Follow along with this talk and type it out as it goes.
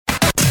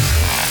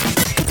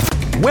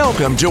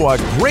Welcome to a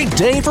great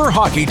day for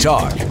hockey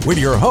talk with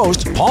your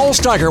host, Paul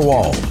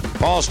Steigerwald.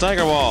 Paul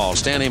Steigerwald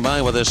standing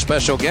by with his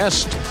special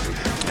guest.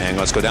 And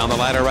let's go down the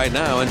ladder right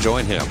now and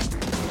join him.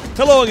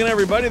 Hello again,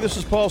 everybody. This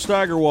is Paul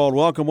Steigerwald.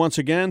 Welcome once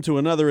again to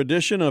another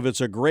edition of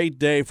It's a Great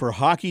Day for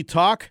Hockey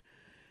Talk.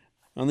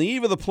 On the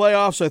eve of the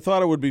playoffs, I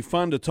thought it would be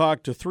fun to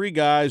talk to three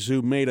guys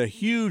who made a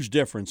huge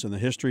difference in the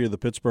history of the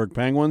Pittsburgh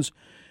Penguins.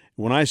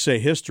 When I say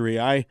history,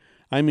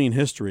 I mean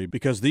history,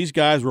 because these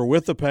guys were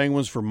with the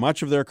Penguins for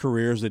much of their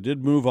careers. They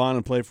did move on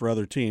and play for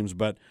other teams,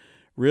 but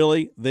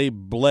really, they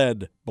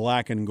bled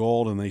black and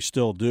gold, and they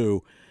still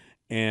do.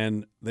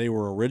 And they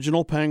were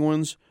original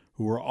Penguins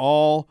who were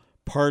all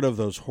part of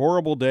those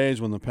horrible days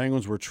when the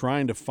Penguins were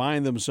trying to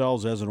find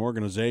themselves as an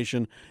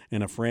organization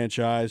and a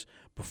franchise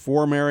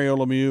before Mario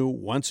Lemieux,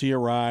 once he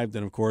arrived,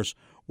 and, of course,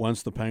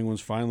 once the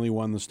Penguins finally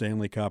won the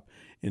Stanley Cup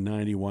in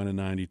 91 and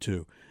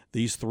 92.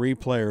 These three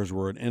players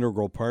were an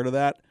integral part of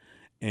that.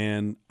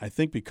 And I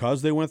think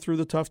because they went through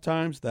the tough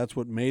times, that's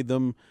what made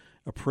them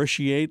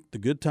appreciate the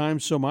good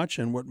times so much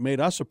and what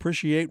made us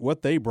appreciate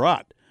what they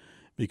brought,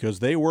 because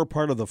they were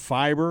part of the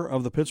fiber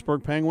of the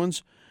Pittsburgh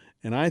Penguins.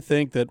 And I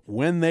think that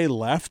when they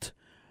left,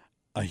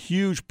 a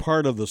huge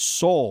part of the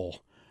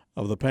soul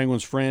of the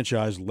Penguins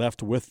franchise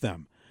left with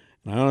them.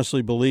 And I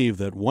honestly believe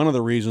that one of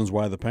the reasons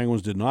why the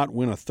Penguins did not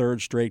win a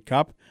third straight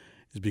cup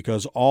is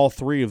because all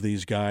three of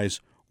these guys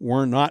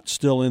were not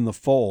still in the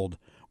fold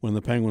when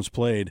the Penguins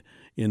played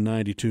in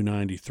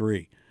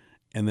 92-93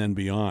 and then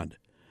beyond.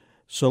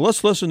 So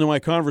let's listen to my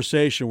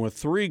conversation with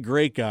three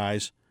great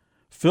guys.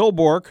 Phil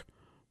Bourque,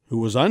 who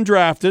was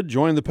undrafted,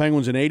 joined the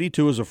Penguins in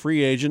 82 as a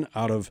free agent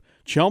out of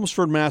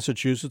Chelmsford,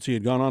 Massachusetts. He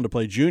had gone on to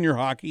play junior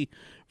hockey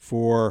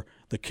for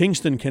the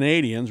Kingston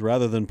Canadians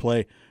rather than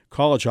play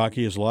college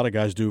hockey, as a lot of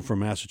guys do from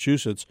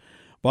Massachusetts.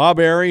 Bob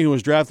Errey, who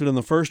was drafted in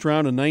the first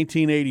round in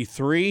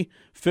 1983,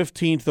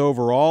 15th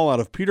overall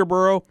out of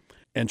Peterborough.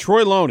 And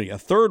Troy Loney, a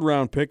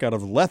third-round pick out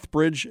of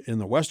Lethbridge in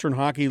the Western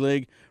Hockey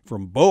League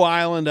from Bow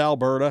Island,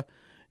 Alberta.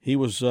 He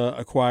was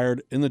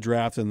acquired in the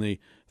draft in the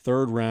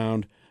third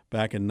round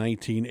back in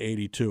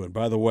 1982. And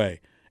by the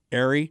way,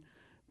 Errey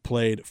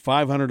played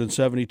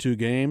 572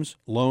 games,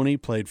 Loney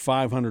played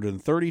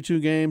 532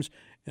 games,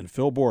 and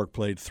Phil Bourque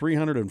played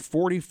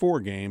 344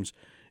 games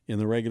in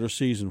the regular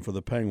season for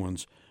the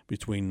Penguins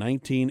between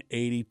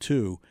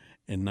 1982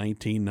 in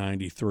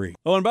 1993.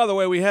 Oh, and by the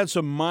way, we had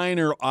some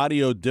minor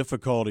audio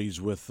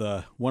difficulties with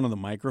one of the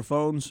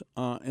microphones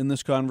in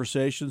this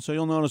conversation, so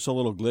you'll notice a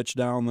little glitch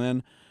down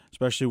then,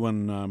 especially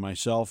when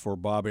myself or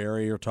Bob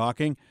Errey are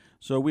talking.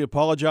 So we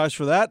apologize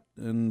for that,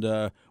 and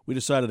we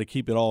decided to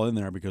keep it all in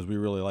there because we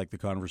really like the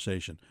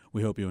conversation.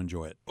 We hope you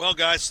enjoy it. Well,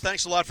 guys,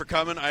 thanks a lot for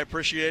coming. I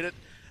appreciate it.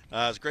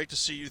 It's great to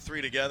see you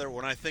three together.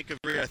 When I think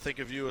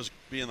of you as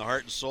being the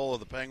heart and soul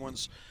of the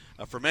Penguins.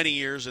 For many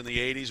years in the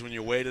 80s when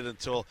you waited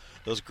until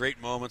those great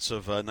moments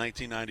of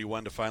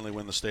 1991 to finally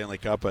win the Stanley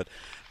Cup. But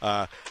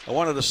I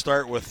wanted to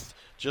start with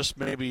just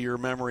maybe your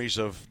memories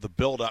of the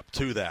build-up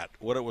to that,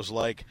 what it was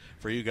like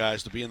for you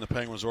guys to be in the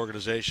Penguins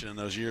organization in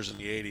those years in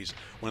the 80s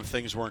when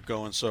things weren't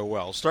going so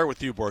well. I'll start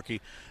with you,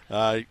 Bourque,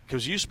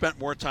 because you spent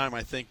more time,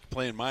 I think,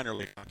 playing minor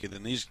league hockey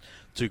than these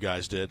two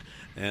guys did,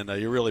 and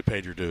you really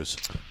paid your dues.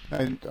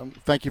 And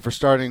thank you for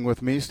starting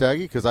with me,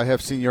 Staggy, because I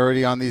have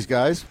seniority on these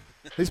guys,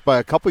 at least by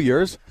a couple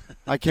years.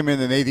 I came in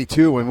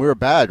 82 when we were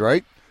bad,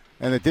 right?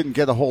 And it didn't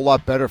get a whole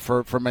lot better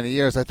for many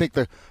years. I think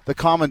the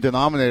common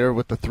denominator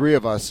with the three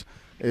of us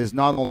is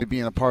not only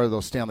being a part of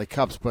those Stanley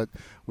Cups, but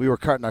we were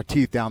cutting our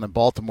teeth down in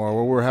Baltimore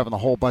where we were having a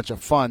whole bunch of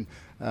fun.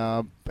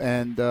 We've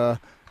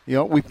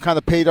kind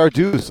of paid our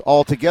dues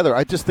all together.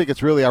 I just think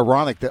it's really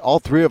ironic that all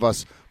three of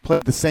us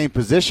played the same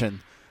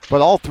position,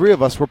 but all three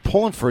of us were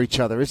pulling for each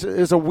other.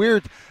 It's a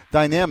weird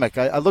dynamic.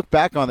 I look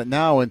back on it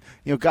now, and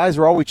guys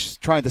are always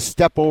trying to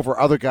step over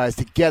other guys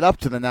to get up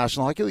to the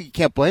National Hockey League. You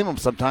can't blame them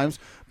sometimes,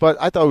 but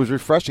I thought it was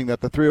refreshing that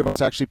the three of us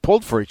actually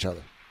pulled for each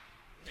other.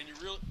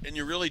 And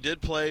you really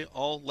did play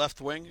all left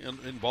wing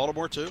in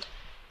Baltimore too?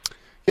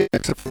 Yeah,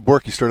 except for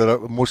Bourque, he started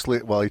out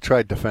mostly. Well, he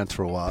tried defense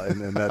for a while,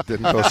 and that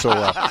didn't go so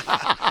well.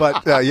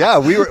 But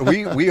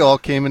we all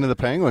came into the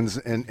Penguins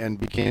and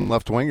became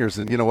left wingers.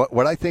 And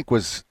what I think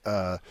was.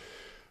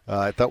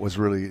 I thought was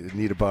really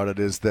neat about it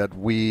is that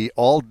we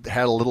all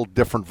had a little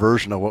different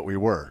version of what we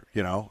were.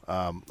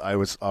 I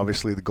was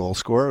obviously the goal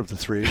scorer of the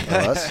three of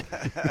us.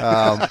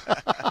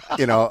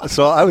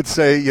 So I would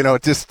say,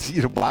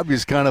 Bobby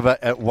was kind of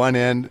at one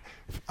end.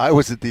 I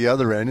was at the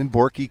other end, and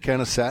Bourque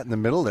kind of sat in the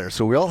middle there.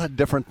 So we all had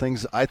different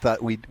things. I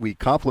thought we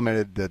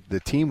complemented the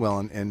team well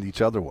and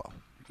each other well.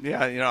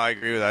 Yeah, I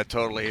agree with that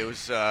totally. It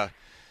was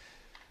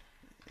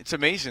it's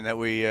amazing that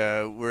we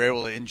were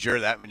able to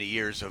endure that many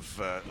years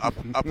of up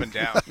and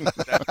down,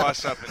 that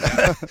bus up and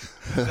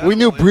down. We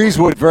knew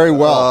Breezewood very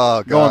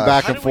well, going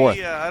back and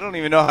forth. I don't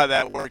even know how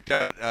that worked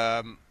out.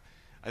 I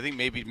think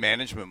maybe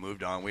management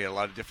moved on. We had a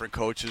lot of different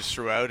coaches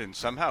throughout, and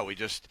somehow we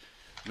just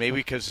 – maybe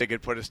because they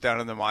could put us down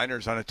in the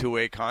minors on a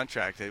two-way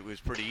contract. It was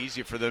pretty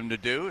easy for them to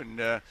do,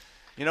 and,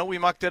 we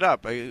mucked it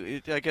up.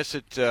 I guess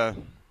it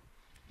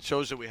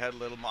shows that we had a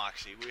little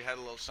moxie. We had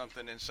a little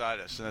something inside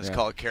us, and that's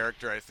called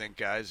character, I think,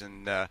 guys.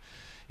 And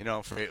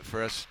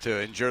for us to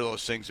endure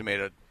those things, it made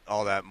it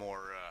all that more.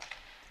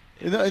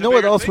 You know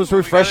what else was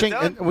refreshing,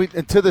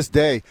 and to this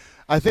day,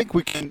 I think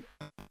we can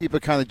keep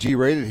it kind of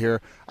G-rated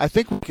here. I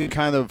think we can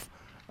kind of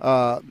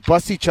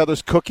bust each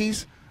other's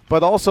cookies,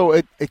 but also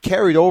it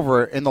carried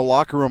over in the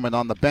locker room and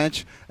on the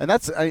bench. And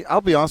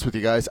I'll be honest with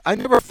you guys, I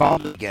never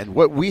found it again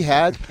what we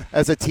had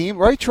as a team,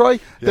 right, Troy?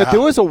 That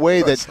there was a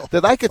way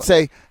that I could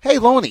say, "Hey,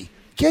 Loney,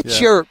 get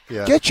your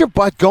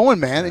butt going,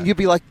 man," and you'd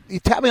be like, you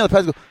tap me on the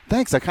pad and go,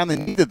 "Thanks, I kind of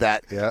needed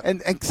that." Yeah.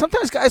 And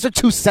sometimes guys are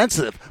too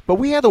sensitive, but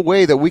we had a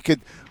way that we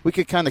could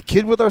kind of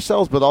kid with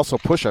ourselves, but also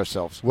push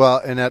ourselves. Well,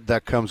 and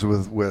that comes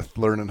with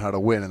learning how to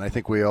win, and I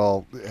think we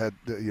all had,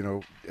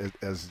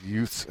 as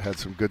youths, had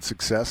some good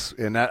success,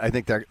 and I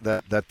think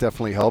that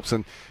definitely helps.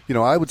 And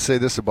I would say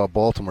this about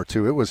Baltimore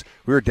too: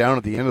 we were down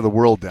at the end of the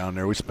world down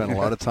there. We spent a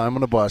lot of time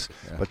on the bus,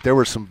 but there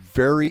were some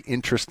very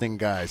interesting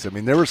guys. I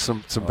mean, there were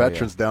some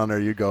veterans down there.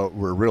 You go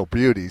were real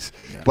beauties,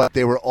 but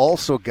they were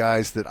also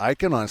guys that I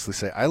can honestly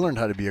say I learned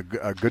how to be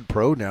a good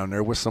pro down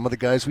there with some of the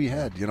guys we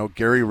had.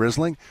 Gary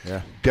Risling,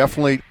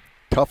 definitely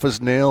tough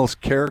as nails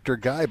character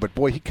guy, but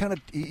boy, he kind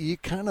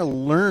of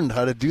learned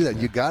how to do that.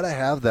 You got to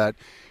have that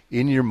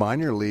in your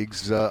minor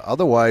leagues,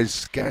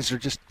 otherwise guys are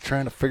just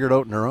trying to figure it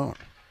out on their own.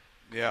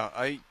 Yeah,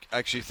 I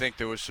actually think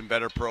there was some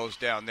better pros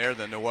down there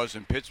than there was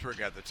in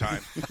Pittsburgh at the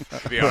time,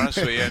 to be honest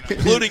with you.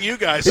 Including you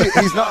guys.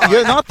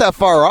 You're not that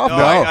far off. No,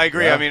 I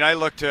agree. Yeah. I mean, I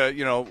looked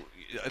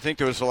I think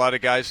there was a lot of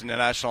guys in the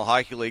National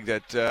Hockey League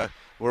that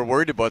were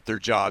worried about their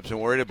jobs and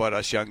worried about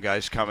us young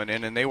guys coming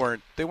in, and they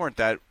weren't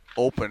that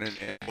open and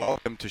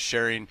welcome to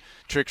sharing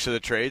tricks of the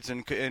trades,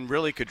 and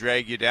really could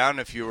drag you down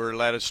if you were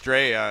led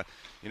astray. A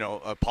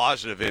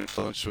positive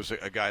influence was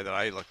a guy that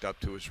I looked up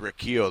to was Rick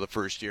Keogh the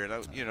first year.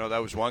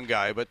 That was one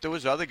guy, but there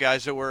was other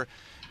guys that were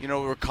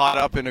caught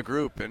up in a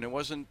group, and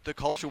the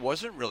culture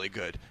wasn't really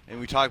good. And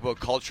we talk about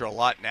culture a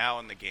lot now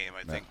in the game.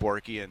 I think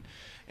Bourque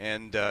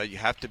and you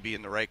have to be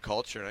in the right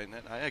culture. And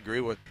I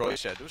agree with what Troy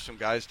said. There were some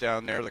guys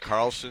down there, the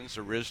Carlsons,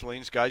 the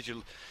Rislings, guys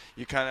you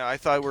kind of I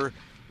thought were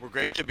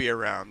great to be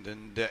around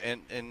and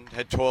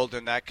had toiled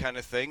in that kind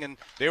of thing, and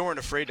they weren't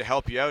afraid to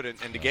help you out and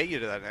to get you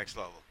to that next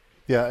level.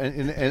 Yeah,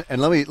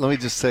 and let me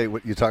just say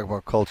what you talk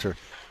about culture,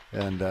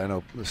 and I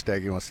know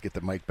Staggy wants to get the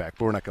mic back,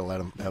 but we're not going to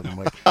let him have the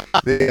mic.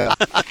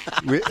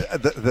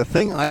 The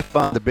thing I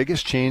found the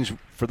biggest change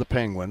for the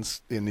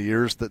Penguins in the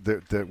years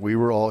that we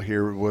were all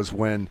here was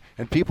when,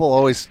 and people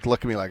always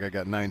look at me like I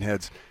got 9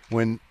 heads,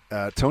 when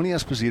Tony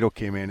Esposito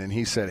came in and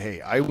he said,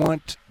 "Hey, I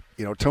want."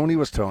 Tony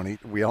was Tony.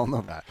 We all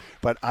know that.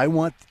 But I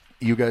want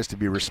you guys to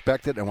be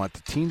respected. I want the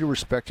team to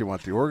respect you. I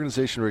want the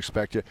organization to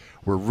respect you.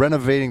 We're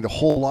renovating the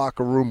whole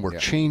locker room. We're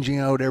changing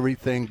out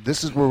everything.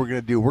 This is what we're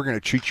going to do. We're going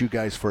to treat you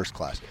guys first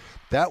class.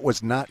 That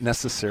was not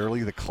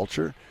necessarily the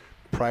culture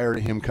prior to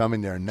him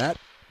coming there. And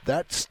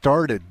that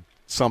started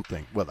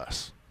something with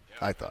us,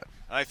 I thought.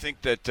 I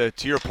think that,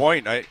 to your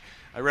point, I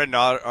read an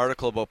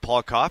article about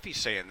Paul Coffey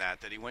saying that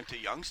he went to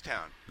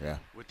Youngstown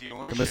with the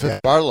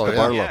ownership. Barlow,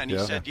 and he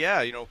said,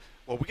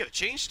 well, we got to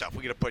change stuff.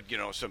 We got to put, we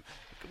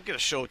got to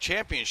show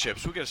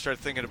championships. We got to start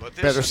thinking about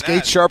this. Better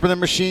skate, sharpen the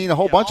machine, a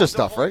whole bunch of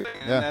stuff, right?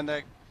 And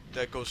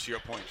that goes to your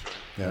point, right?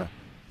 Yeah.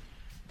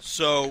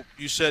 So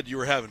you said you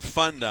were having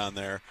fun down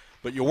there,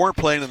 but you weren't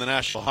playing in the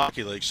National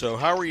Hockey League. So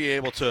how were you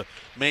able to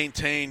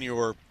maintain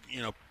your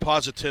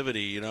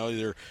positivity,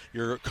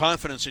 your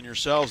confidence in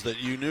yourselves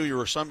that you knew you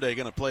were someday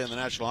going to play in the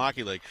National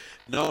Hockey League,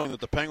 knowing that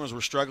the Penguins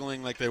were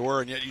struggling like they were,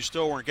 and yet you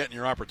still weren't getting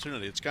your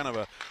opportunity? It's kind of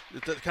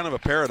a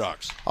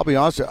paradox. I'll be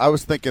honest with you, I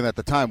was thinking at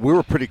the time we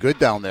were pretty good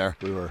down there.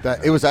 We were.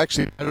 It was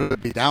actually better to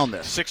be down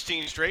there.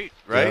 16 straight,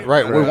 right? Yeah,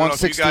 right. We won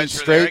 16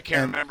 straight. I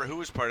can't remember who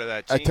was part of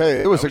that team. I tell you,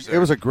 it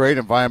was a great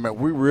environment.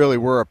 We really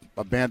were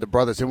a band of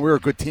brothers, and we were a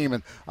good team.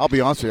 And I'll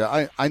be honest with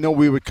you, I know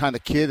we would kind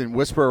of kid and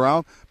whisper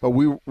around, but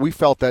we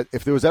felt that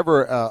if there was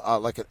ever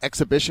like an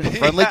exhibition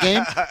friendly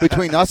game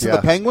between us and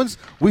the Penguins,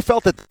 we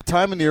felt at the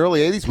time in the early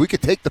 80s we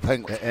could take the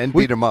Penguins and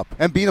beat them up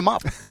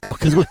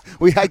because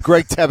we had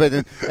Greg Tebbett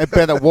and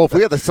Bennett Wolf.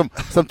 We had some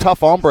tough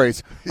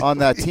hombres on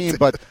that team,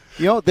 but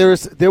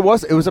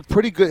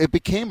it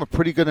became a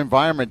pretty good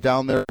environment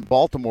down there in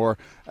Baltimore,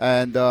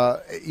 and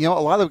a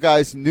lot of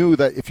guys knew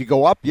that if you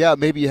go up,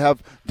 maybe you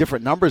have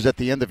different numbers at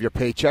the end of your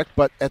paycheck,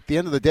 but at the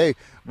end of the day,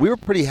 we were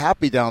pretty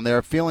happy down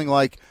there, feeling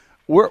like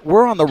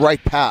we're on the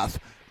right path.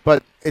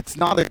 But it's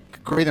not a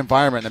great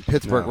environment in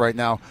Pittsburgh right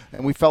now,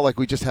 and we felt like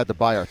we just had to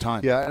buy our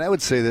time. Yeah, and I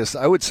would say this.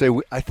 I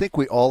think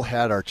we all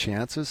had our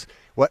chances.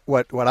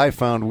 What I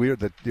found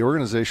that the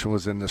organization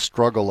was in the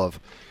struggle of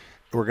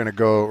we're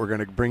going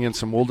to bring in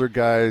some older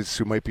guys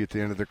who might be at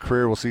the end of their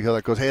career. We'll see how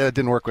that goes. Hey, that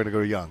didn't work. We're going to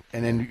go young.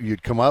 And then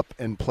you'd come up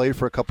and play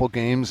for a couple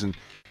games, and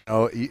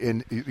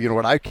And you know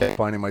what I kept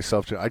finding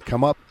myself doing? I'd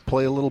come up,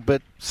 play a little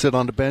bit, sit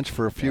on the bench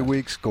for a few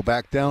weeks, go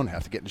back down,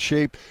 have to get in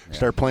shape,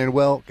 start playing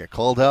well, get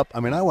called up. I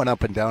mean, I went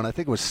up and down. I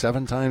think it was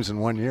 7 times in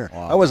 1 year.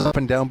 Wow. I was up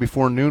and down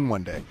before noon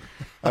one day.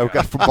 I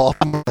got from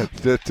Baltimore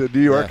to New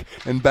York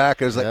and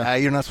back. I was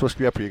like, you're not supposed to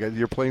be up here.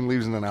 Your plane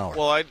leaves in an hour.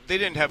 Well, they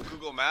didn't have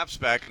Google Maps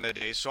back in the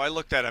day, so I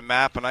looked at a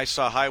map and I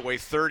saw Highway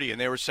 30, and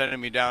they were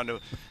sending me down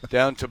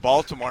to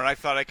Baltimore, and I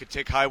thought I could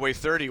take Highway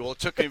 30. Well, it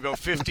took me about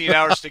 15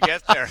 hours to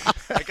get there.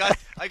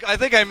 I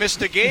think I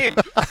missed a game.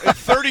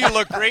 30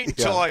 looked great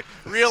until I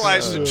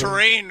realized the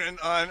terrain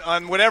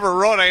on whatever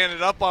road I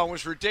ended up on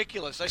was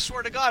ridiculous. I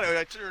swear to God,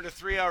 I turned a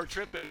 3-hour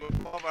trip into a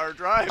 12-hour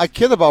drive. I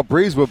kid about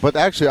Breezewood, but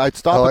actually I'd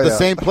stop at the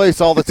same place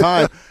all the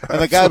time, and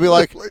the guy would be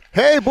like,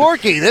 "Hey,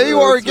 Bourque, there you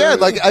are again."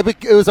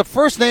 It was a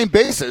first-name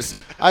basis.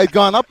 I'd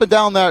gone up and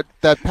down that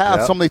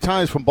path so many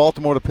times from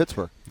Baltimore to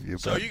Pittsburgh.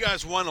 So you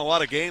guys won a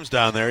lot of games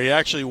down there. You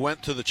actually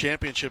went to the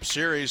championship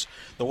series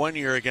the one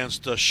year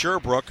against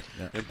Sherbrooke,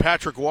 and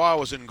Patrick Waugh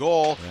was in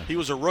goal. Yeah. He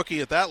was a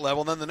rookie at that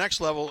level. And then the next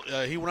level,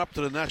 he went up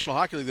to the National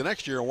Hockey League the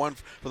next year and won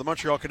for the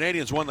Montreal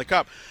Canadiens, won the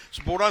Cup.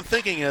 So what I'm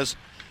thinking is,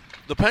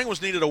 the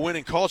Penguins needed a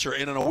winning culture,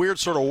 and in a weird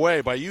sort of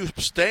way, by you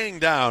staying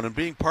down and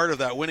being part of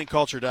that winning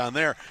culture down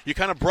there, you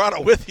kind of brought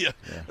it with you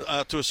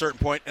to a certain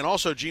point. And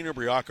also Gene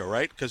Ubriaco,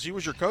 right? Because he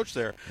was your coach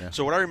there. Yeah.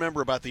 So what I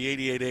remember about the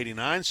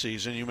 88-89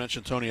 season, you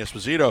mentioned Tony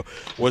Esposito,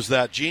 was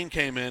that Gene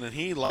came in and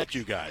he liked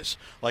you guys.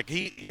 Like,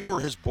 you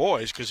were his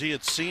boys because he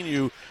had seen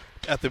you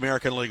at the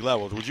American League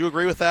level. Would you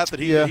agree with that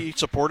he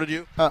supported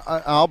you?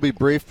 I'll be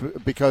brief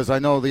because I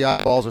know the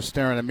eyeballs are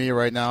staring at me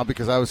right now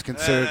because I was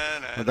considered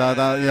one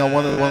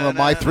of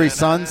my 3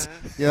 sons.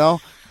 There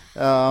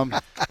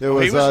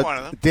was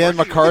Dan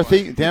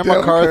McCarthy.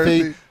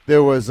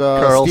 There was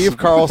Steve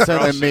Carlson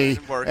and me,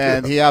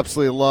 and he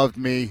absolutely loved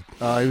me.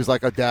 He was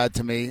like a dad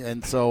to me,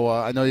 and so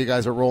I know you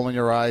guys are rolling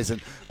your eyes.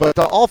 But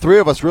all 3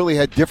 of us really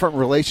had different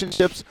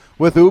relationships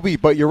with Ubi.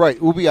 But you're right,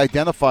 Ubi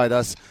identified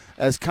us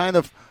as kind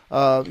of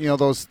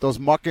those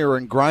mucker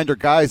and grinder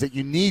guys that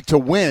you need to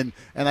win,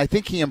 and I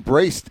think he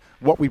embraced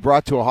what we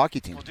brought to a hockey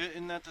team. Well,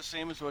 isn't that the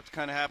same as what's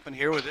kind of happened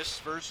here with this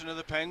version of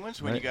the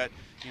Penguins? When you got,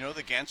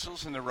 the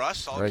Gensels and the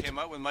Russ all came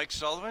out with Mike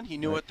Sullivan. He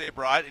knew what they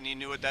brought, and he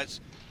knew that's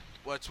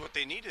what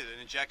they needed, an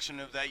injection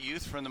of that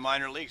youth from the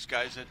minor leagues,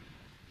 guys that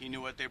he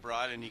knew what they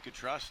brought and he could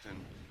trust. And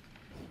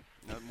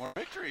more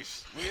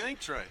victories. What do you think,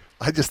 Troy?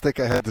 I just think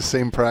I had the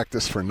same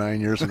practice for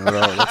 9 years in a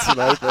row. That's what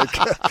I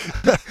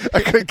think.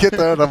 I couldn't get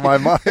that out of my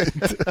mind.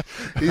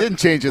 He didn't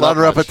change it. A lot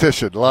of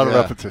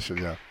repetition.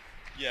 Yeah.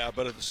 Yeah,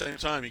 but at the same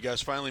time, you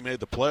guys finally made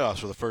the playoffs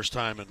for the first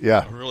time in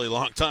a really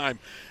long time,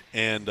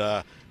 and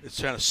it's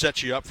kind of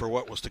set you up for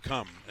what was to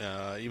come.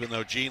 Even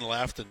though Gene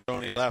left and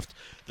Tony left,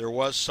 there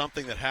was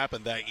something that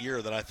happened that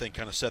year that I think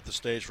kind of set the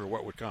stage for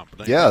what would come.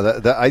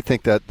 I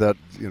think that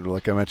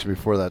like I mentioned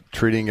before, that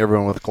treating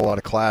everyone with a lot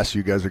of class,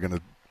 we're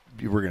going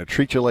to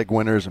treat you like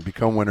winners and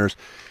become winners,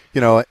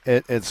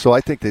 and so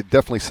I think they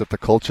definitely set the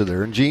culture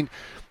there. And Gene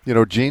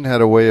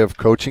had a way of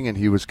coaching, and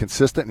he was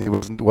consistent, and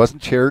he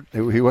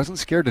wasn't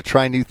scared to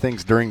try new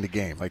things during the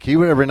game. Like, he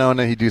would every now and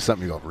then he'd do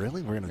something. You go,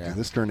 really? We're going to do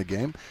this during the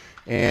game?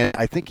 And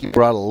I think he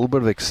brought a little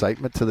bit of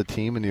excitement to the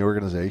team and the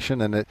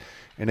organization, and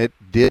it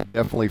did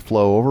definitely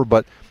flow over.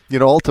 But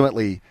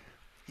ultimately,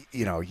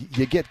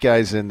 you get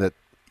guys in that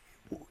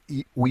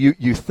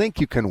you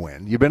think you can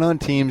win. You've been on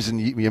teams and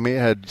you may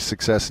have had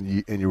success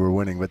and you were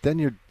winning, but then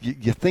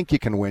you think you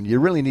can win. You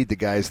really need the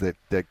guys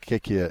that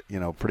kick you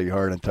pretty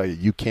hard and tell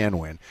you can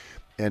win.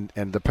 And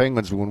the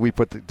Penguins, when we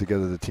put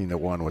together the team that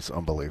won, was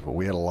unbelievable.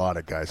 We had a lot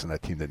of guys on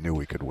that team that knew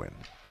we could win.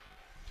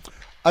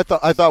 I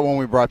thought when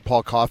we brought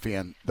Paul Coffey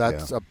in,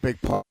 that's a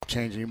big part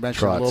change. You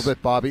mentioned Trotz. A little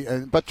bit, Bobby,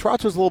 but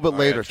Trotz was a little bit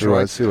later. He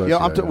was,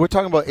 we're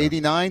talking about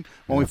 '89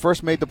 when we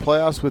first made the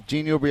playoffs with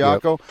Gene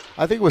Ubriaco. Yep.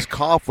 I think it was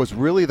Koff was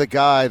really the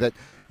guy that.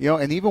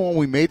 And even when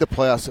we made the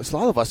playoffs, a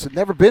lot of us had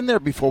never been there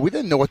before. We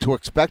didn't know what to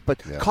expect,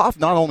 but Koff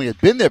not only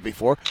had been there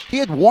before, he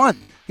had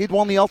won. He'd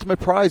won the ultimate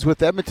prize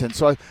with Edmonton.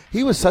 So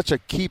he was such a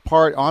key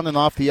part on and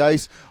off the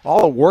ice.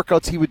 All the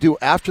workouts he would do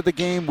after the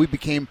game, we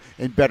became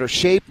in better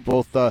shape,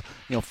 both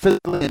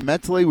physically and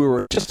mentally. We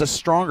were just a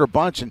stronger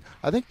bunch. And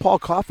I think Paul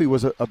Coffey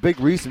was a big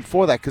reason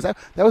for that, because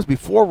that was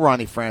before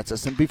Ronnie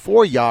Francis and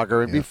before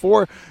Yager and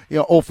before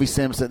Ophi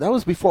Simpson. That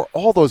was before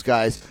all those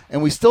guys.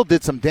 And we still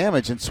did some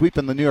damage in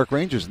sweeping the New York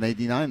Rangers in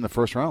 '89 in the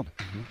first round.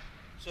 Mm-hmm.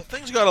 So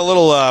things got a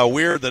little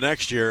weird the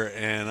next year,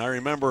 and I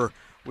remember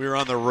we were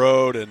on the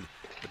road, and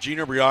Gene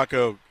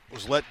Ubriaco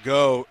was let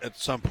go at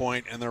some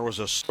point, and there was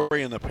a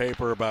story in the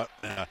paper about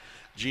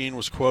Gene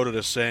was quoted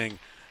as saying,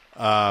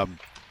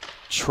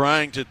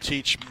 trying to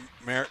teach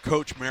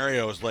Coach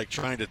Mario is like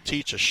trying to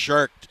teach a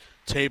shark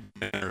table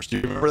manners. Do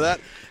you remember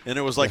that? And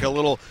it was like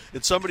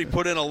somebody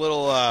put in a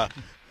little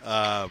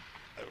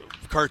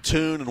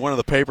cartoon in one of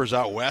the papers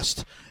out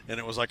west, and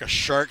it was like a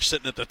shark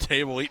sitting at the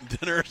table eating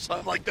dinner or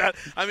something like that.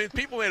 I mean,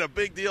 people made a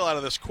big deal out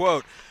of this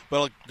quote,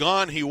 but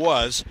gone he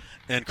was,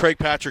 and Craig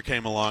Patrick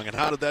came along. And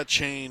how did that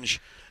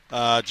change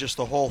just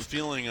the whole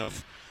feeling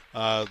of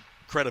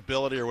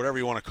credibility or whatever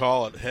you want to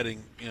call it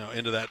heading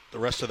into the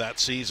rest of that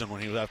season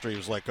after he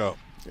was let go.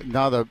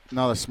 Not a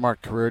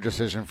smart career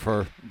decision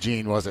for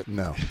Gene, was it?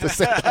 No. to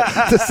say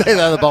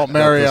that about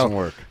Mario. That doesn't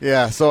work.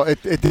 Yeah, so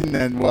it didn't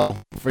end well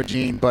for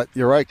Gene. But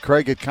you're right,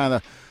 Craig he'd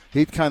kind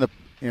of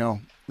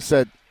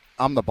said,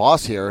 I'm the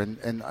boss here.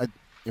 And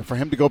for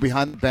him to go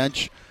behind the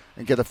bench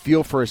and get a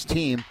feel for his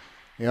team,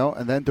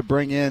 and then to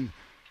bring in,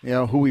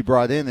 who we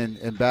brought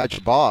in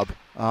Badger Bob,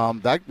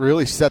 that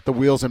really set the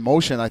wheels in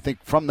motion. I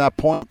think from that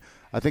point,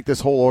 I think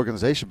this whole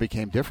organization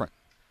became different.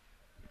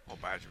 Well,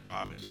 Badger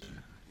Bob is,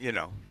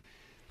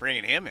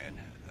 bringing him in.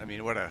 I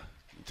mean, you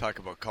talk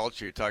about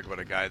culture. You talk about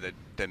a guy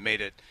that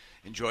made it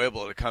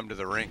enjoyable to come to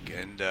the rink.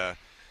 And, I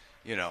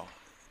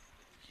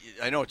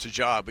know it's a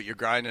job, but you're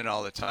grinding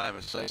all the time.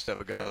 It's nice to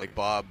have a guy like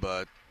Bob,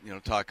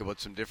 talk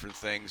about some different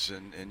things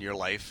in your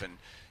life. And,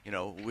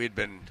 we'd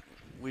been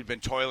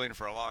toiling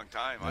for a long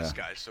time, us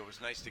guys. So it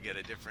was nice to get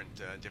a different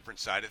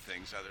side of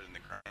things other than the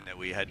grind that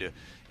we had to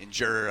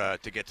endure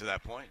to get to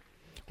that point.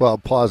 Well,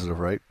 positive,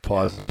 right?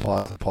 Positive.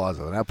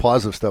 And that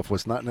positive stuff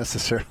was not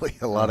necessarily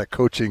a lot of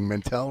coaching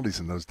mentalities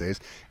in those days.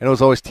 And it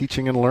was always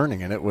teaching and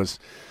learning. And it was,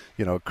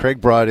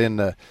 Craig brought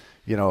in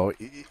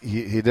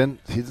he didn't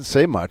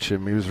say much. I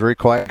mean, he was a very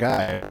quiet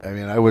guy. I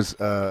mean, I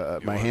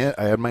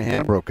had my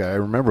hand broke. I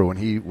remember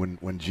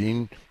when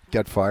Gene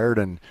got fired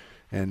and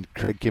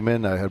Craig came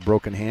in, I had a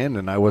broken hand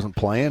and I wasn't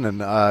playing.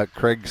 And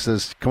Craig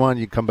says, "Come on,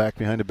 you come back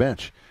behind the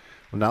bench."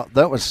 Well, now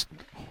that was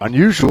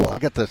unusual. I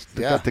got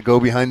to go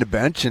behind the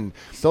bench and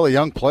still a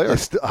young player.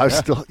 I was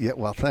still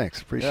well.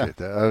 Thanks, appreciate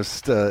that. I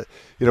was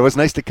it was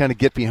nice to kind of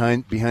get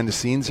behind the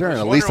scenes there, and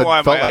at least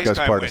I felt like I was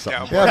part of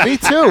something. Yeah, me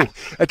too.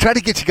 I tried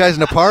to get you guys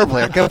in the power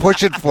play. I kept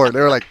pushing for it.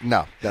 They were like,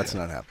 "No, that's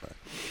not happening."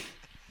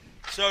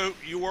 So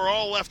you were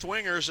all left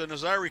wingers, and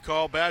as I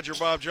recall, Badger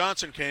Bob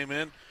Johnson came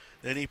in.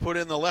 And he put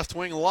in the left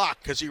wing lock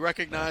because he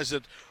recognized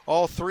that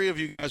all three of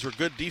you guys were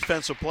good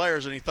defensive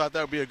players, and he thought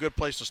that would be a good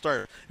place to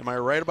start. Am I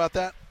right about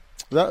that?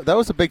 That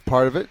was a big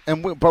part of it,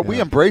 but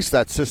we embraced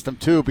that system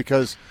too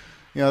because,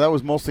 that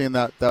was mostly in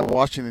that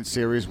Washington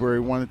series where we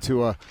wanted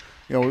to,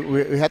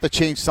 we had to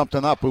change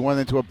something up. We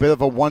went into a bit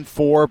of a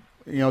 1-4,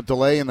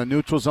 delay in the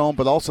neutral zone,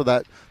 but also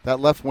that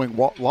left wing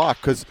lock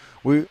because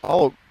we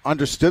all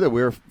understood it.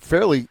 We were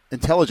fairly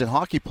intelligent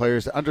hockey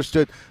players that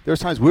understood there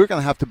was times we were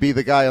going to have to be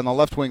the guy on the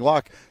left wing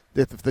lock.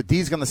 If the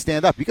D's going to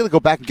stand up, you got to go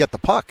back and get the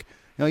puck.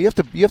 You have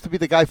to be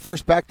the guy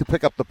first back to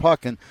pick up the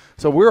puck, and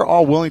so we were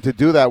all willing to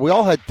do that. We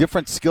all had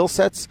different skill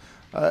sets,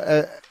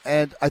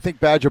 and I think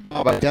Badger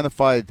Bob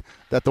identified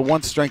that the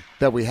one strength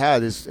that we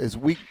had is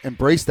we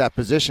embraced that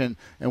position,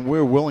 and we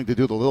were willing to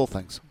do the little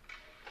things.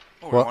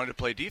 Well, we wanted to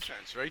play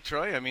defense, right,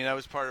 Troy? I mean, that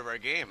was part of our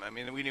game. I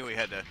mean, we knew we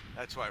had to.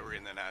 That's why we're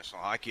in the National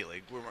Hockey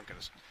League. We weren't going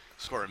to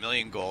score 1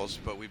 million goals,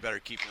 but we better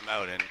keep them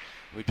out, and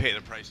we pay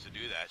the price to do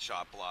that,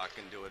 shot block,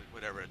 and do it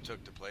whatever it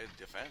took to play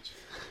defense.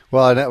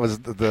 Well, and that was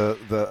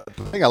the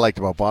thing I liked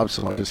about Bob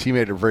so much is he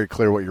made it very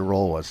clear what your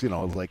role was.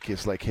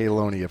 It's like, hey,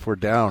 Loney, if we're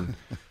down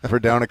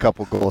a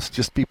couple goals,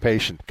 just be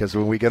patient because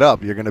when we get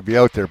up, you're going to be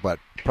out there, but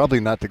probably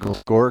not to go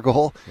score a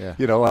goal. Yeah.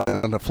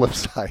 On the flip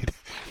side.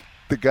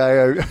 The guy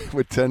I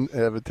would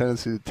have a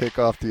tendency to take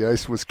off the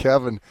ice was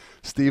Kevin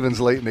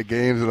Stevens late in the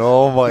games, and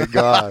oh my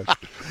God,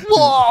 he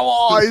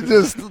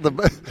just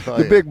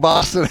the big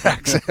Boston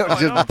accent,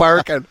 just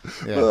barking.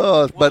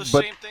 Yeah. But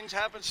same things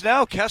happens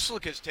now. Kessel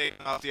gets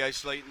taken off the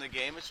ice late in the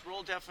game. It's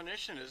rule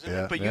definition, isn't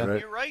it? But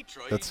you're right,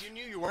 Troy. You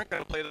knew you weren't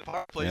going to play the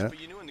power plays, but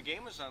you knew when the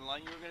game was on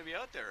line, you were going to be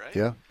out there, right?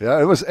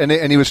 Yeah. It was, and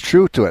he was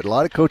true to it. A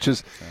lot of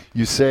coaches,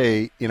 you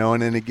say,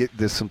 and then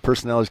there's some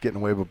personalities getting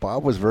away, but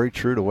Bob was very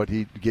true to what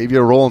he gave you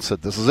a role and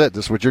said, "This is it.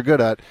 This is what you're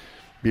good at.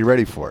 Be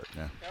ready for it."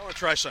 Yeah. I want to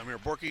try something here,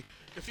 Bourque.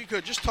 If you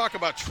could just talk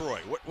about Troy,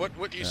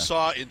 what you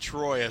saw in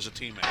Troy as a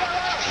teammate.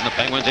 And the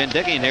Penguins in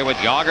digging here with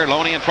Yager,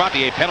 Loney, and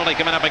Trottier. Penalty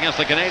coming up against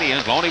the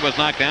Canadiens. Loney was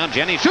knocked down.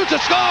 Jenny shoots a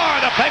score.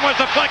 The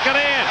Penguins deflect it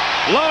in.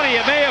 Loney,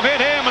 it may have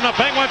hit him, and the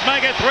Penguins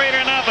make it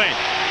 3-0.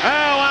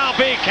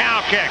 LLB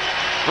cow kick.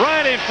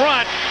 Right in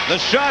front. The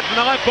shot from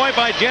the left point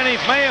by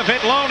Jennings may have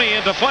hit Loney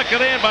and deflected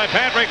in by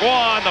Patrick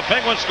Waugh. And the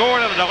Penguins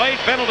scored on a delayed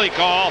penalty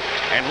call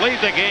and lead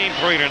the game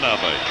 3-0.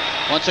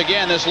 Once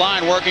again, this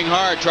line working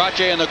hard.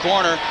 Trottier in the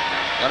corner.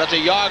 Got it to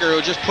Yager,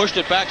 who just pushed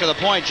it back to the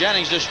point.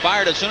 Jennings just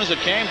fired as soon as it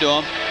came to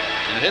him.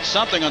 And it hit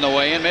something on the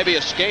way in, maybe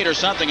a skate or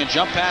something, and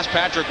jumped past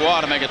Patrick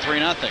Waugh to make it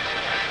 3-0.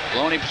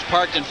 Loney was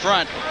parked in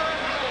front.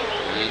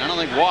 And I don't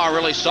think Waugh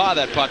really saw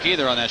that puck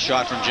either on that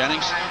shot from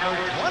Jennings.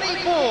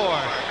 24,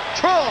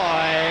 Troy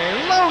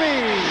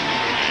Loney.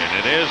 And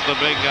it is the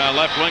big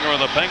left winger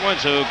of the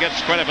Penguins who gets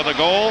credit for the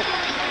goal.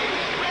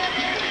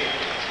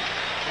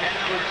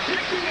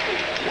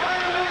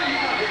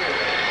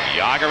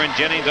 Yager and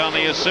Jennings on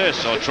the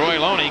assist, so Troy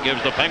Loney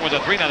gives the Penguins a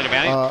 3-0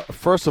 advantage.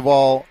 First of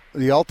all,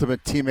 the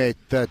ultimate teammate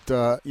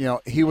that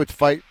he would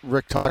fight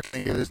Rick Tuck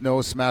and get his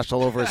nose smashed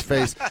all over his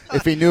face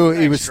if he knew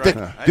he was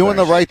doing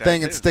the right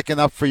thing and sticking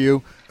up for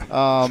you.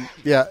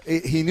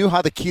 He knew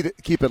how to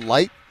keep it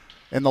light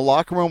in the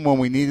locker room when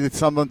we needed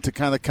someone to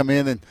kind of come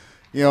in and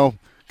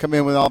come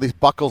in with all these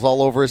buckles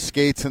all over his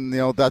skates, and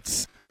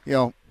that's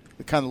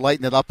kind of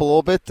lighten it up a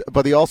little bit,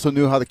 but he also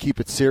knew how to keep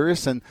it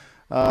serious. And,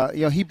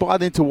 he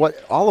bought into what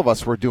all of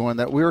us were doing,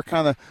 that we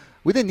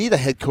didn't need a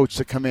head coach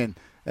to come in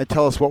and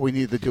tell us what we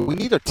needed to do. We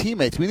need our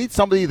teammates. We need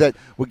somebody that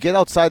would get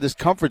outside his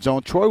comfort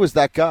zone. Troy was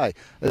that guy.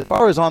 As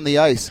far as on the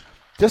ice,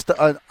 just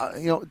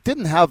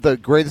didn't have the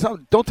greatest.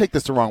 Don't take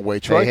this the wrong way,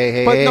 Troy.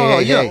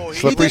 Hey.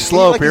 Slippery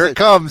slope. Here it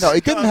comes. No,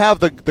 he didn't have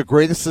the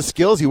greatest of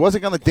skills. He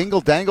wasn't going to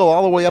dingle dangle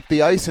all the way up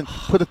the ice and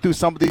put it through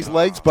somebody's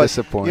legs. But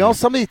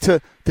somebody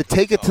to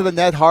take it to the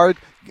net hard.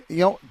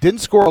 Didn't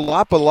score a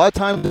lot, but a lot of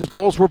times the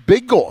goals were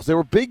big goals. They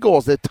were big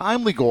goals. They're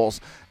timely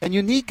goals, and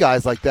you need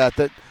guys like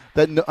that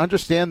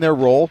understand their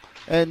role.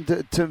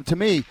 And to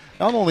me,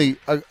 not only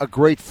a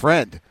great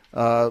friend,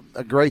 a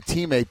great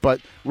teammate, but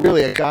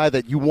really a guy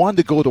that you wanted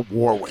to go to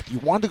war with. You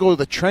wanted to go to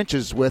the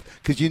trenches with,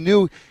 because you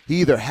knew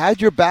he either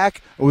had your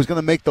back or was going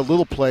to make the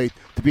little play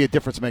to be a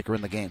difference maker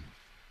in the game.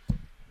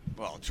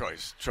 Well,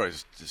 Troy's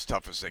as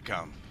tough as they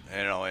come,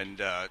 and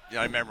I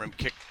remember him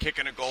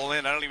kicking a goal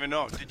in. I don't even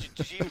know.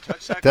 Did you even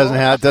touch that goal?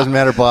 Doesn't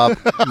matter, Bob.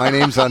 My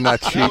name's on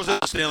that sheet.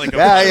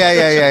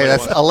 Yeah.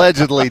 That's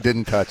allegedly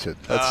didn't touch it.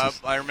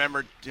 I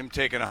remember him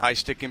taking a high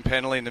sticking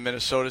penalty in the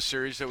Minnesota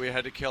series that we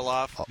had to kill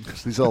off.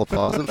 These are all the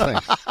positive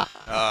things.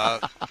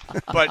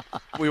 But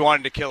we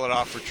wanted to kill it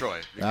off for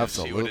Troy, because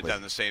Absolutely. he would have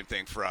done the same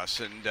thing for us.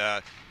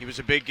 And he was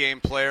a big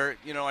game player.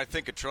 I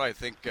think of Troy. I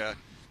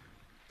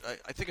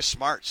think of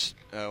smarts.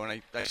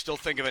 When I still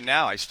think of it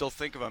now, I still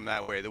think of him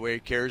that way. The way he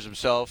carries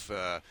himself,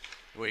 the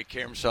way he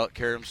carried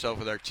himself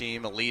with our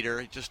team, a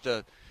leader, just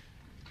a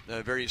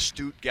very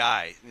astute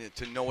guy,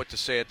 to know what to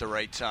say at the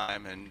right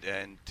time and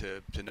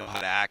to know how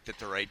to act at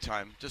the right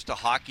time. Just a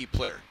hockey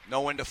player.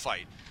 Know when to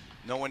fight.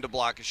 Know when to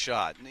block a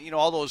shot. And,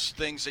 all those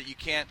things that you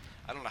can't,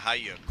 I don't know how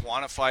you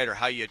quantify it or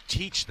how you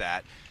teach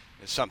that.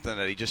 It's something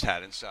that he just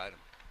had inside him.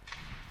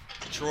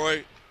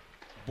 Troy,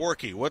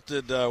 Bourque, what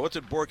did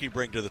Bourque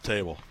bring to the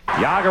table?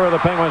 Yager of the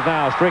Penguins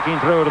now streaking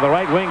through to the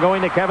right wing,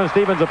 going to Kevin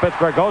Stevens of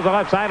Pittsburgh. Goes the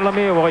left side of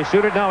Lemieux. Will he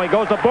shoot it? No, he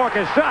goes to Bourque.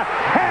 His shot.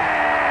 Hey!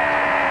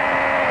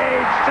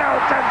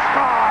 Shoots and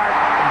scores!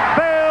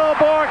 Bill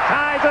Bourque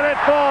ties it at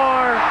 4.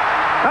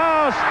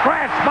 Oh,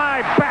 scratch my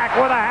back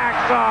with a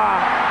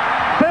hacksaw.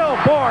 Bill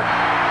Bourque.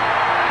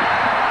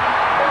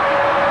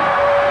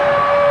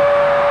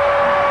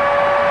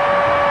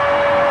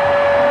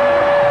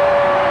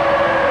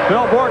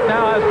 Bill Bourque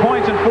now has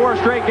points in 4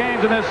 straight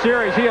games in this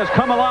series. He has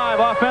come alive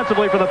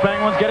offensively for the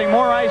Penguins, getting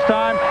more ice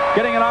time,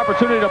 getting an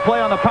opportunity to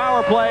play on the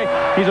power play.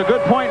 He's a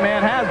good point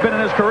man, has been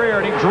in his career,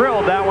 and he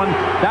drilled that one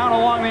down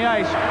along the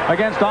ice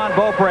against Don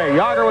Beaupre.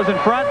 Yager was in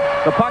front.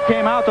 The puck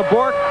came out to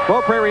Bourque.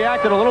 Beaupre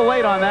reacted a little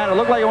late on that. It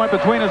looked like it went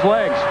between his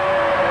legs.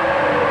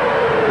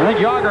 I think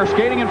Yager,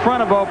 skating in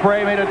front of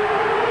Beaupre, made it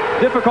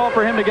difficult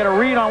for him to get a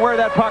read on where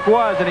that puck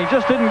was, and he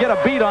just didn't get a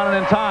beat on it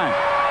in time.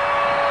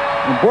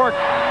 And Bourque,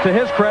 to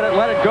his credit,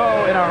 let it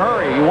go in a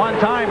hurry. He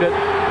one-timed it,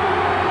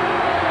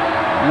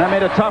 and that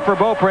made it tough for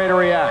Beaupre to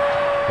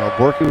react. Well,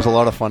 Bourque was a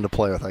lot of fun to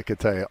play with, I could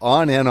tell you,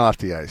 on and off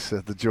the ice.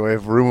 The joy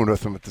of rooming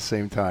with him at the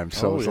same time.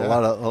 So it was a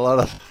lot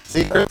of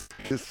secrets.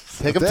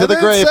 Take him to the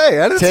grave.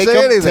 I didn't say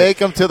anything. Take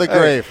him to the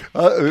grave.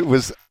 It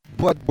was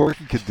what Bourque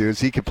could do is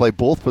he could play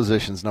both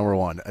positions. Number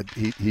one,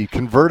 he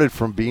converted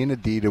from being a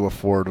D to a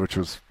forward, which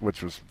was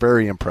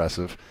very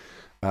impressive.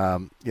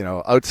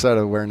 Outside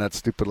of wearing that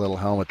stupid little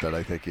helmet that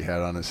I think he had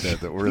on his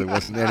head that really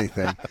wasn't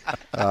anything,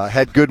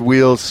 had good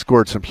wheels,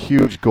 scored some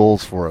huge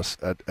goals for us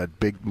at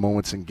big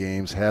moments in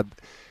games, had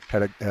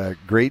a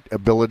great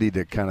ability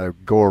to kind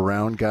of go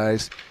around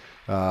guys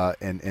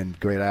and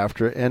go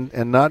after it,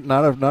 and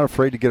not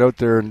afraid to get out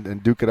there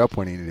and duke it up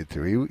when he needed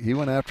to. He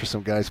went after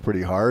some guys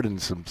pretty hard,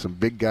 and some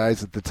big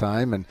guys at the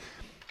time, and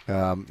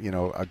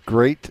a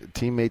great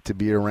teammate to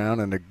be around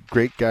and a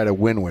great guy to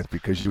win with,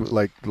 because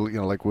like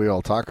we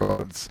all talk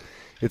about,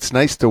 it's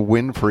nice to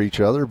win for each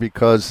other,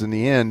 because in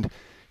the end,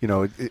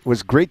 it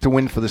was great to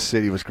win for the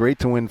city. It was great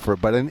to win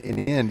but in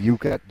the end, you've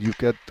got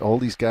all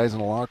these guys in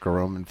the locker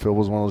room, and Phil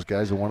was one of those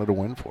guys who wanted to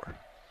win for.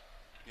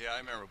 Yeah, I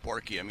remember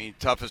Bourque. I mean,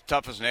 tough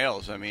as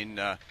nails. I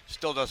mean,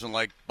 still doesn't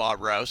like Bob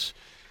Rouse,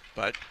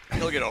 but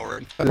he'll get over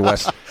it.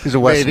 He's a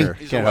Westerner.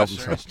 He's Can't a help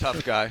Westerner. himself. He's a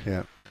tough guy.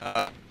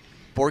 Yeah.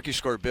 Bourque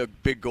scored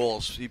big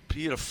goals. He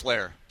had a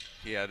flair.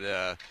 He had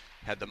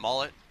the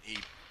mullet. He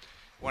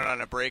went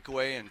on a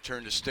breakaway and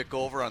turned his stick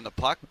over on the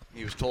puck.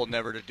 He was told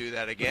never to do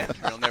that again.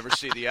 He'll never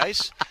see the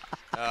ice.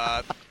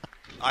 I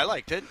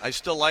liked it. I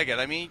still like it.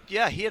 I mean,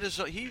 yeah, he had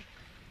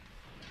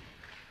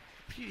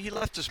he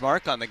left his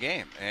mark on the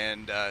game,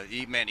 and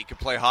he could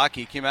play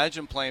hockey. Can you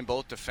imagine playing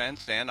both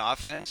defense and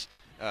offense?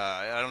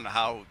 I don't know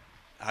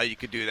how you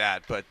could do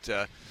that, but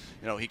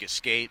he could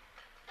skate,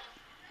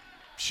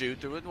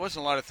 shoot. There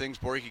wasn't a lot of things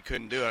Bourque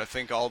couldn't do. I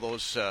think all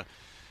those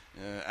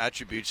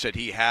attributes that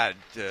he had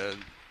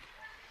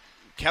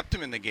kept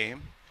him in the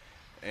game,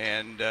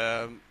 and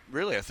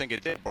really, I think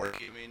it did. Bourque.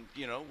 I mean,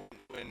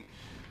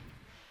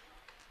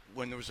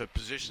 when there was a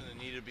position that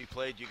needed to be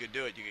played, you could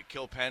do it. You could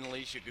kill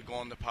penalties. You could go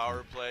on the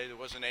power play. There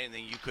wasn't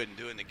anything you couldn't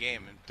do in the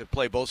game. And to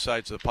play both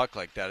sides of the puck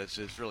like that, it's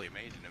really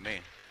amazing to me.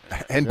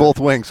 And both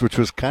wings, which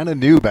was kind of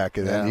new back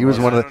then. Yeah, he was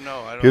one of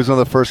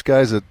the first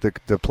guys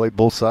that played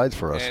both sides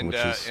for us.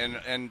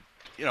 And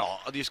you know,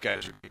 these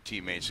guys are great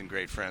teammates and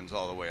great friends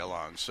all the way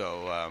along.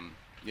 So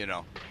you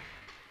know,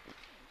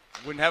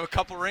 wouldn't have a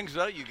couple rings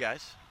without you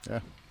guys. Yeah.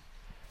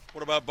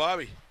 What about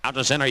Bobby? Out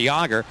to center,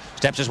 Yager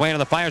steps his way into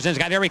the fires. He's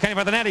got Errey coming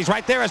for the net. He's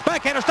right there. His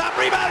backhander stop,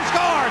 rebound,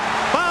 scores!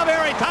 Bob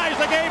Errey ties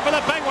the game for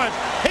the Penguins.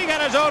 He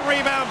got his own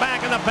rebound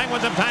back, and the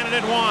Penguins have tied it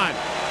at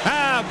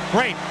 1.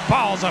 Great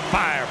balls of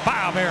fire,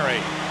 Bob Errey.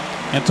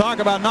 And talk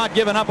about not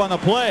giving up on the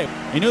play.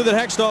 He knew that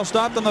Hextall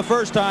stopped him the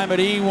first time, but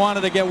he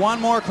wanted to get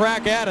one more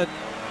crack at it.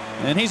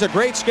 And he's a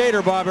great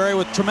skater, Bob Errey,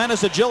 with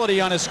tremendous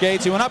agility on his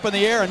skates. He went up in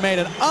the air and made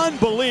an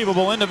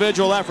unbelievable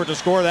individual effort to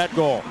score that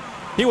goal.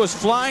 He was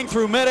flying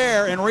through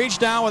midair and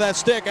reached down with that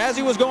stick as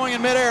he was going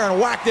in midair and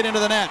whacked it into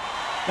the net.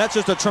 That's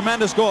just a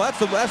tremendous goal. That's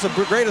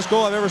the greatest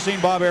goal I've ever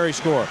seen Bob Errey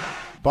score.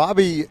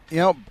 Bobby,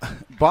 a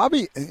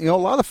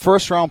lot of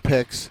first-round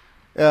picks,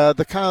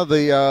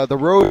 the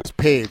road is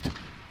paved,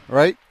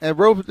 right? And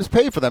road is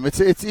paved for them.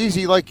 It's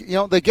easy,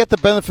 they get the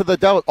benefit of the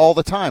doubt all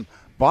the time.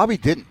 Bobby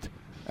didn't,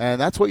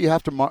 and that's what you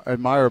have to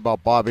admire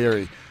about Bob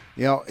Errey.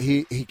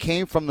 He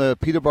came from the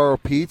Peterborough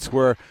Petes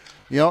where.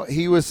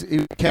 He was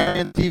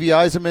carrying Stevie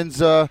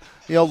Yzerman's,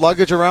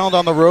 luggage around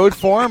on the road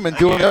for him and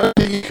doing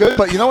everything he could.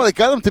 But you know what? It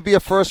got him to be a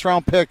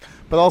first-round pick.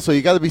 But also,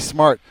 you got to be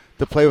smart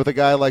to play with a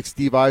guy like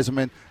Steve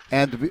Yzerman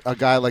and a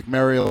guy like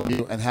Mario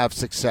Lemieux and have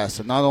success.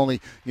 And not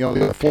only,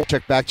 the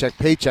forecheck, backcheck,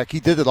 paycheck, he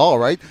did it all,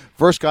 right?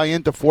 First guy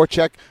into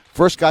forecheck,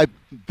 first guy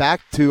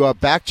back to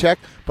backcheck,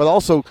 but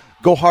also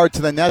go hard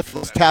to the net for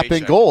those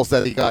tap-in goals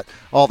that he got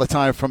all the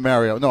time from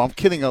Mario. No, I'm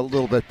kidding a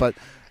little bit, but,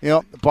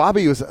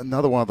 Bobby was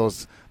another one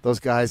of those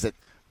guys that,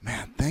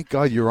 man, thank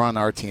God you were on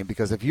our team,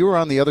 because if you were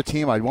on the other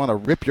team, I'd want to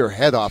rip your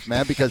head off,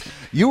 man, because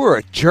you were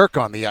a jerk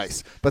on the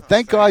ice. But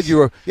thank God you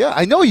were – yeah,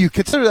 I know you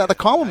consider that a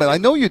compliment. I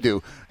know you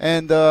do.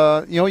 And,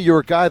 you're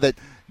a guy that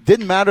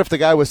didn't matter if the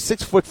guy was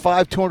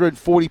 6'5",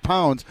 240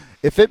 pounds.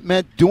 If it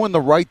meant doing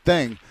the right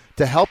thing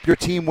to help your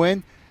team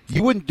win,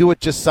 you wouldn't do it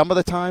just some of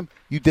the time.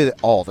 You did it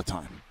all the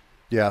time.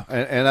 Yeah,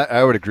 and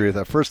I would agree with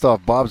that. First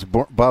off, Bob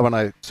and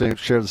I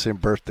share the same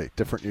birthday,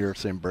 different year,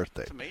 same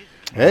birthday. That's amazing.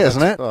 Hey,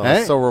 isn't it? Oh,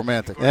 hey? So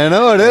romantic. I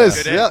know it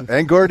is. Yeah,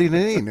 and Gordy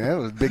Nanine. Yeah, it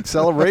was a big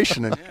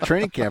celebration in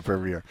training camp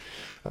every year.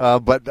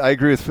 But I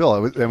agree with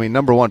Phil.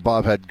 Number one,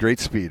 Bob had great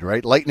speed,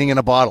 right? Lightning in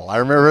a bottle. I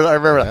remember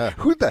that.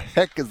 Who the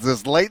heck is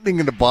this lightning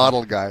in a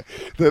bottle guy?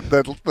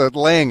 That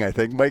Lang, I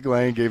think. Mike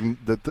Lang gave him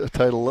the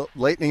title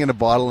Lightning in a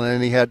Bottle,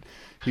 and then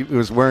he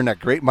was wearing that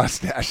great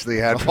mustache that he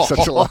had for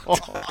such a long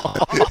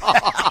time.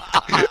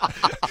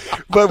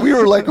 But we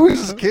were like, who's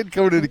this kid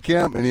coming into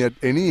camp?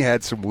 And he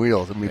had some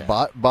wheels. I mean,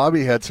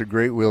 Bobby had some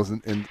great wheels.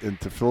 And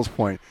to Phil's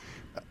point,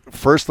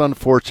 first on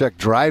forecheck,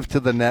 drive to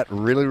the net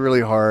really,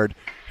 really hard.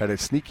 Had a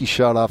sneaky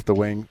shot off the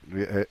wing.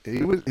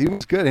 He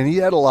was good, and he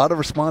had a lot of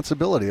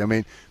responsibility. I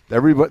mean,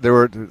 there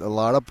were a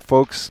lot of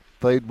folks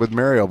played with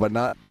Mario, but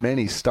not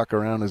many stuck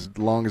around as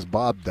long as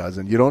Bob does.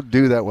 And you don't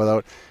do that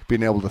without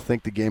being able to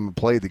think the game and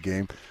play the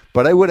game.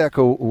 But I would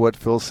echo what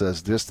Phil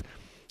says. Just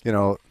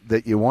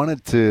that you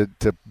wanted to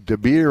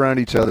be around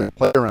each other and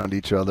play around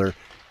each other,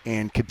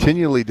 and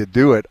continually to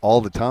do it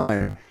all the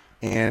time.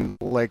 And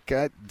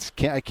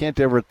I can't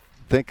ever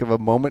think of a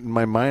moment in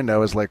my mind I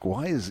was like,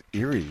 why is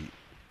Errey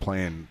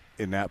playing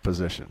in that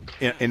position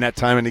in that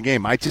time in the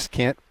game? I just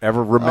can't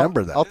ever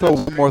remember that. I'll throw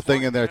one more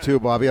thing in there too,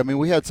 Bobby. I mean,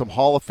 we had some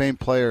Hall of Fame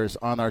players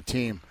on our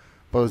team,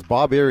 but it was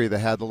Bob Errey that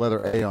had the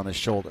letter A on his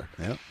shoulder.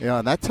 Yeah.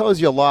 And that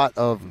tells you a lot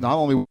of not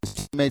only what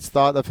his teammates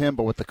thought of him,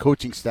 but what the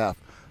coaching staff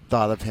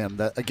thought of him.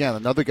 That, again,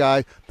 another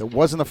guy that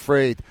wasn't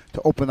afraid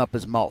to open up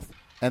his mouth.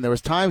 And there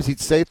was times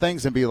he'd say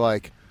things and be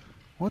like,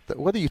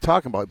 what are you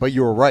talking about? But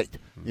you were right.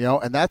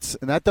 And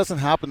that doesn't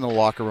happen in the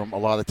locker room a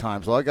lot of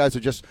times. A lot of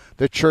guys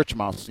they're church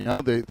mouse.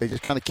 They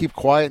just kind of keep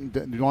quiet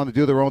and want to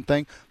do their own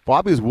thing.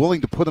 Bobby was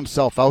willing to put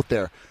himself out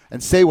there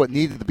and say what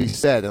needed to be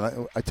said.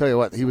 And I tell you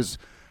what, he was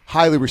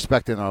highly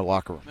respected in our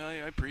locker room. Well, I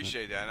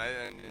appreciate that.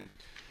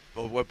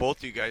 Well, what both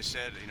of you guys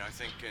said, I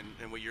think,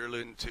 and what you're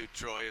alluding to,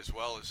 Troy, as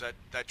well, is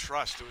that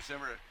trust. It was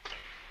never.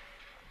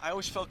 I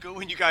always felt good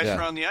when you guys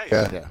were on the ice.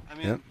 Yeah. I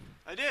mean,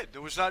 I did.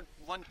 There was not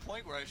one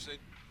point where I said,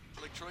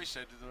 like Troy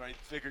said, I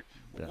figured,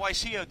 why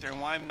is he out there and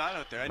why I'm not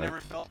out there? I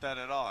never felt that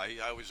at all. I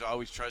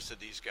always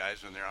trusted these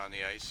guys when they're on the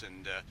ice,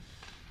 and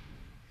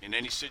in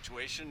any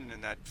situation,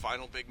 in that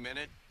final big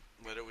minute,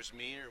 whether it was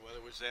me or whether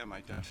it was them, I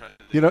trusted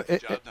they get the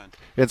job done.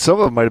 And some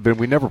of them might have been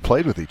we never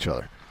played with each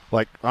other.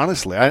 Like,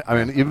 honestly, I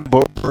mean, even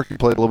Bourque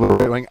played a little bit of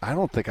right wing. I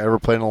don't think I ever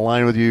played in a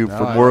line with you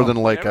for more than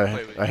like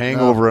a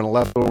hangover and a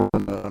leftover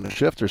on a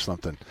shift or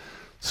something.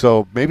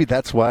 So maybe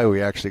that's why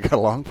we actually got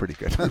along pretty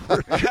good.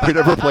 We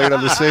never played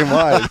on the same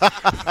line.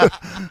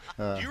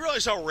 Do you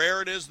realize how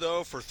rare it is,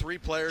 though, for three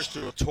players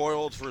to have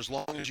toiled for as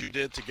long as you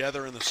did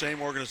together in the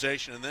same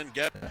organization and then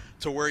get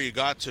to where you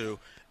got to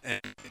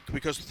And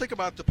because think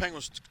about the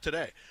Penguins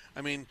today.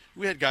 I mean,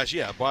 we had guys,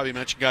 Bobby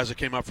mentioned guys that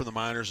came up from the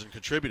minors and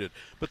contributed,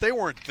 but they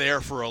weren't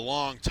there for a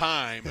long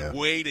time and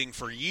waiting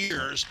for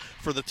years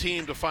for the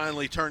team to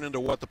finally turn into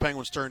what the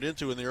Penguins turned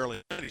into in the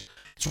early 90s.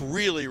 It's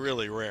really,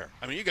 really rare.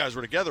 I mean, you guys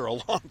were together a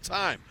long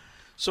time.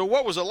 So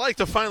what was it like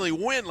to finally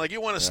win? Like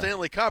you won a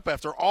Stanley Cup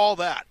after all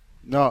that?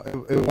 No,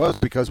 it was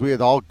because we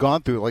had all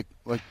gone through, like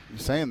you're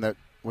saying, that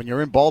when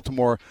you're in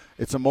Baltimore,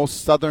 it's the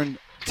most southern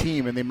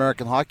team in the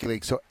American Hockey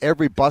League, so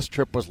every bus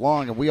trip was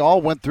long, and we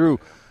all went through.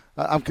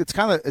 It's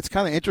kind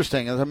of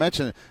interesting, as I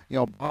mentioned.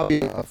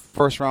 Bobby, a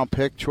first-round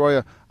pick,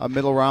 Troy, a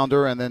middle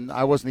rounder, and then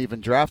I wasn't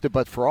even drafted.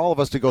 But for all of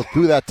us to go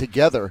through that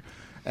together,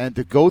 and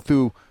to go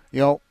through,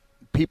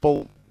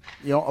 people,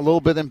 a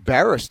little bit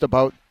embarrassed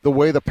about the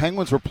way the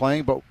Penguins were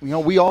playing, but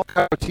we all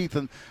cut our teeth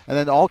and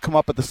then all come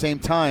up at the same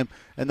time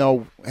and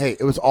know, hey,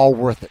 it was all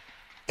worth it.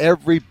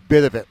 Every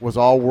bit of it was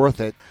all worth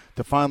it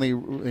to finally,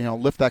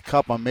 lift that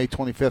cup on May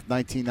 25th,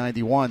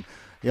 1991.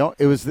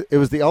 It was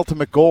the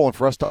ultimate goal, and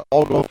for us to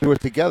all go through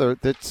it together,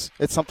 it's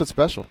something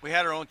special. We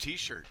had our own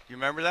T-shirt. You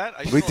remember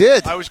that? We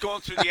did. I was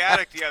going through the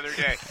attic the other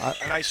day,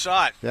 and I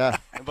saw it. Yeah.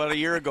 About a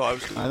year ago, I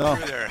was going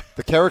through there.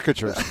 The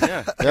caricatures.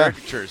 Yeah,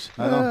 caricatures.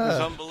 I know. It was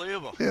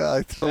unbelievable. Yeah,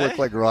 I still look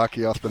like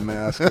Rocky off the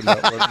mask. In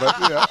that one, but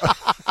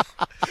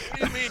What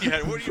do you mean you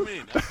had? What do you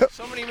mean?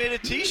 Somebody made a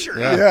T-shirt.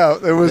 Yeah,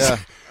 it was. Yeah.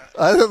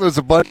 I thought there was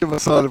a bunch of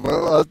us on it,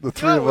 but the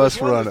three of us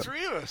were on it. The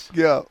three of us.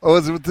 Yeah. Oh,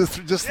 was it just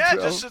just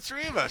the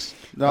three of us.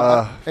 No,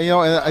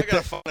 I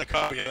gotta find a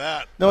copy of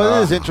that. No,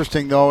 it is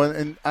interesting though,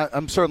 and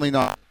I'm certainly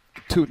not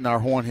tooting our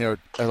horn here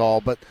at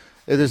all, but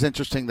it is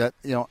interesting that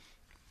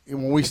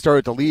when we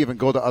started to leave and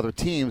go to other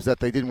teams, that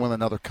they didn't win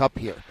another cup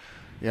here.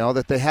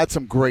 That they had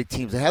some great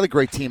teams. They had a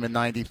great team in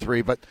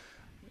 '93, but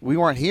we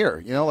weren't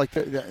here.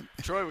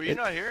 Troy, were you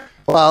not here?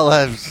 Well,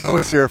 I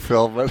was here,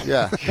 Phil. But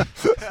yeah,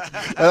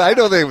 I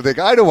know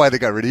why they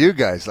got rid of you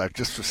guys. I'm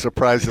just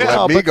surprised they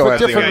let me go for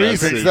different the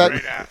reasons.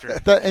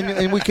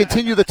 And we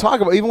continue to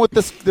talk about, even with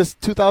this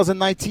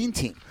 2019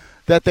 team,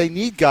 that they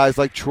need guys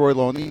like Troy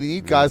Loney, they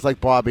need guys like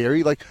Bob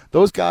Errey. Like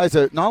those guys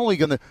are not only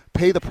going to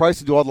pay the price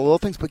and do all the little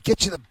things, but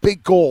get you the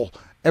big goal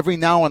every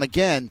now and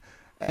again.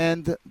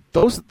 And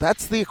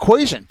that's the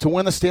equation to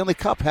win a Stanley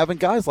Cup, having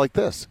guys like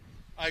this.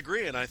 I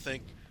agree, and I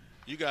think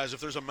you guys,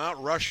 if there's a Mount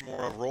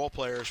Rushmore of role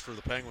players for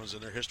the Penguins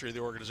in their history of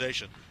the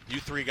organization, you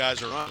three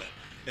guys are on it.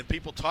 And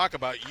people talk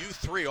about you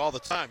three all the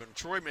time. And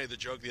Troy made the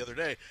joke the other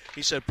day.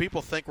 He said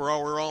people think we're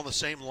all on the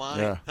same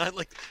line. Yeah.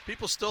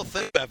 People still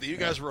think that you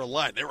guys were a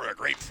line. They were a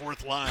great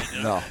fourth line.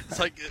 No, it's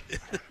like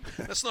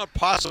that's not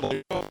possible.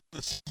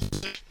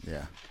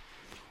 Yeah.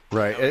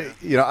 Right.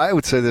 I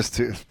would say this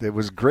too. It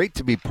was great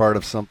to be part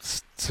of some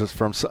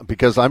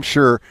because I'm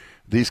sure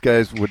these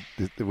guys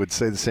would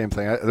say the same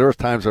thing. There were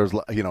times I was,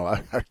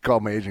 I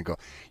called my agent and go,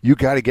 "You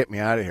got to get me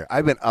out of here.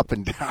 I've been up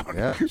and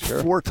down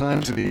 4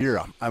 times in a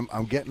year.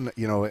 I'm getting,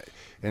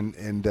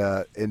 and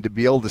to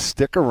be able to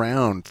stick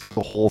around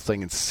the whole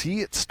thing and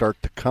see it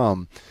start to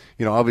come.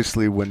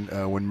 Obviously when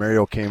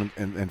Mario came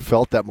and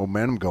felt that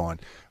momentum going,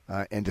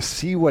 and to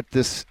see what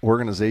this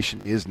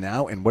organization is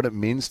now and what it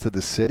means to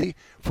the city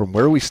from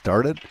where we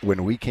started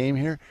when we came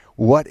here,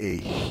 what a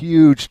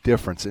huge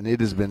difference. And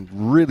it has been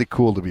really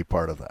cool to be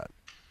part of that.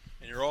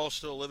 You're all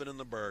still living in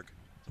the Burgh.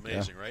 It's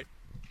amazing, right?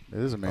 It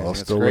is amazing. All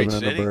still living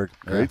in the Burgh.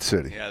 Great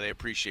city. Yeah, they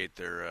appreciate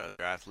their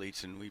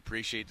athletes, and we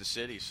appreciate the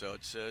city. So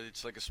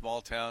it's like a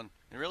small town.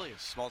 Really, a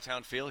small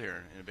town feel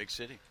here in a big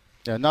city.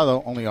 Yeah, not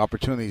only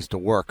opportunities to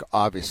work,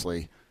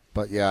 obviously,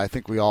 but I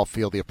think we all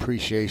feel the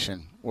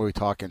appreciation. What are we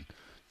talking?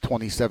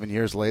 27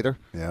 years later,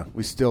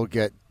 we still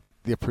get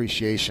the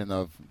appreciation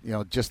of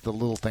just the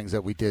little things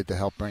that we did to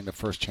help bring the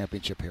first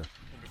championship here.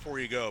 And before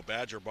you go,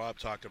 Badger Bob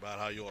talked about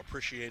how you'll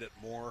appreciate it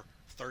more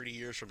 30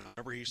 years from now.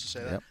 Remember he used to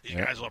say that? You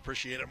guys will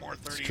appreciate it more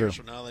 30 years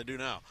from now than they do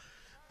now.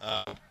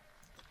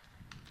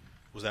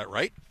 Was that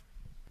right?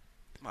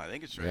 I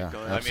think it's right. Yeah,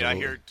 I mean, I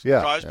hear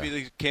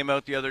Crosby came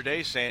out the other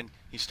day saying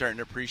he's starting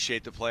to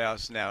appreciate the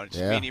playoffs now. It's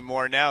meaning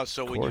more now.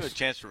 So when you have a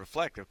chance to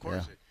reflect, of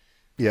course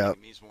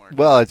it means more.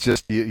 Well, it's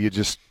just you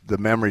just the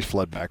memories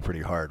flood back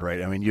pretty hard,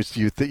 right? I mean,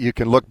 you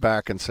can look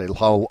back and say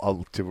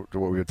how to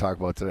what we were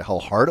talking about today, how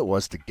hard it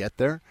was to get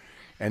there,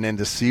 and then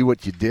to see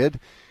what you did.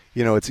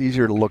 It's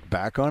easier to look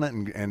back on it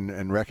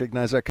and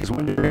recognize that because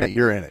when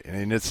you're in it.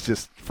 And it's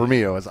just, for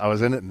me, I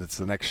was in it, and it's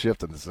the next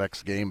shift, and it's the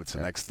next game, it's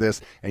the next this.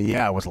 And,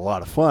 it was a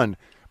lot of fun.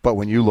 But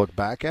when you look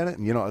back at it,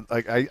 and,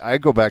 I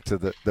go back to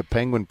the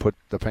Penguins put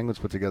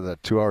together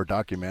that 2-hour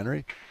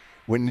documentary.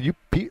 When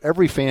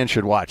every fan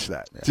should watch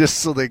that just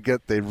so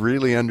they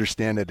really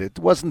understand it. It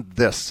wasn't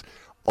this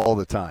all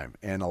the time.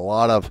 And a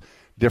lot of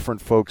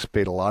different folks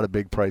paid a lot of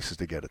big prices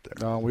to get it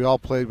there. We all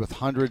played with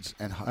hundreds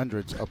and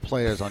hundreds of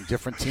players on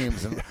different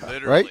teams, and,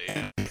 literally,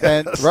 and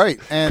could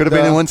have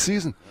been in one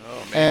season.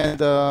 Oh, man.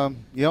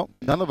 And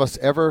none of us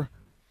ever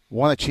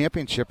won a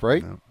championship,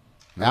 right? No.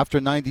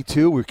 After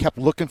 '92, we kept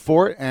looking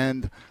for it,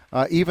 and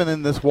even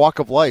in this walk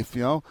of life,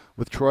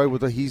 with Troy,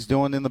 with what he's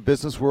doing in the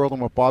business world,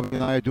 and what Bobby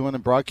and I are doing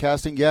in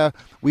broadcasting,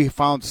 we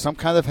found some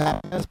kind of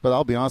happiness. But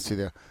I'll be honest with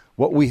you,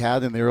 what we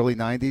had in the early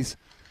 90s,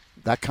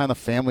 that kind of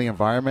family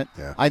environment,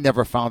 I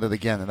never found it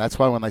again. And that's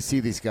why when I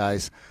see these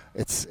guys,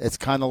 it's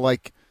kind of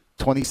like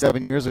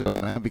 27 years ago,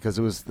 man, because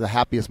it was the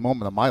happiest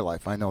moment of my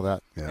life. I know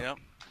that.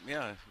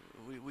 Yeah.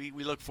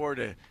 We look forward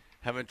to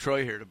having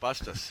Troy here to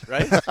bust us,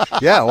 right?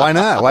 Yeah, why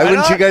not? Why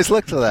wouldn't you guys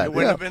look to that? It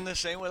wouldn't have been the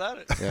same without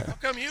it. Yeah. How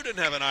come you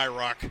didn't have an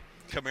IROC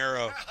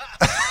Camaro?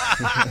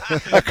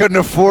 I couldn't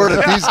afford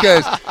it. These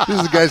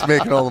are the guys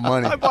making all the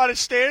money. I bought a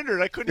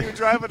Standard. I couldn't even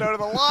drive it out of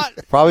the lot.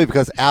 Probably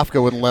because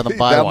AFCA wouldn't let him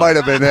buy That one. might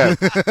have been it.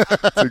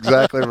 That's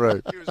exactly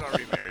right. He was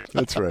already married.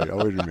 That's right.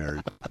 Already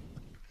married.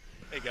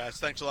 Hey, guys,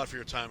 thanks a lot for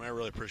your time. I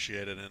really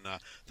appreciate it, and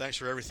thanks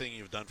for everything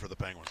you've done for the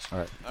Penguins. All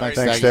right.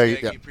 Thanks,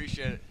 Staggy.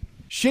 Appreciate it.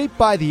 Shaped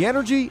by the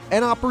energy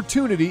and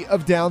opportunity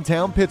of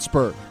downtown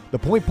Pittsburgh, the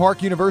Point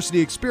Park University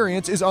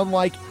experience is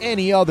unlike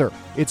any other.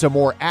 It's a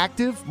more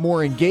active,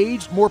 more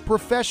engaged, more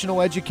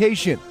professional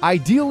education,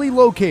 ideally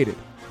located.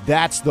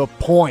 That's the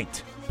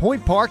point.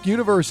 Point Park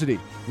University.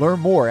 Learn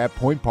more at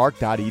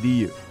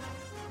pointpark.edu.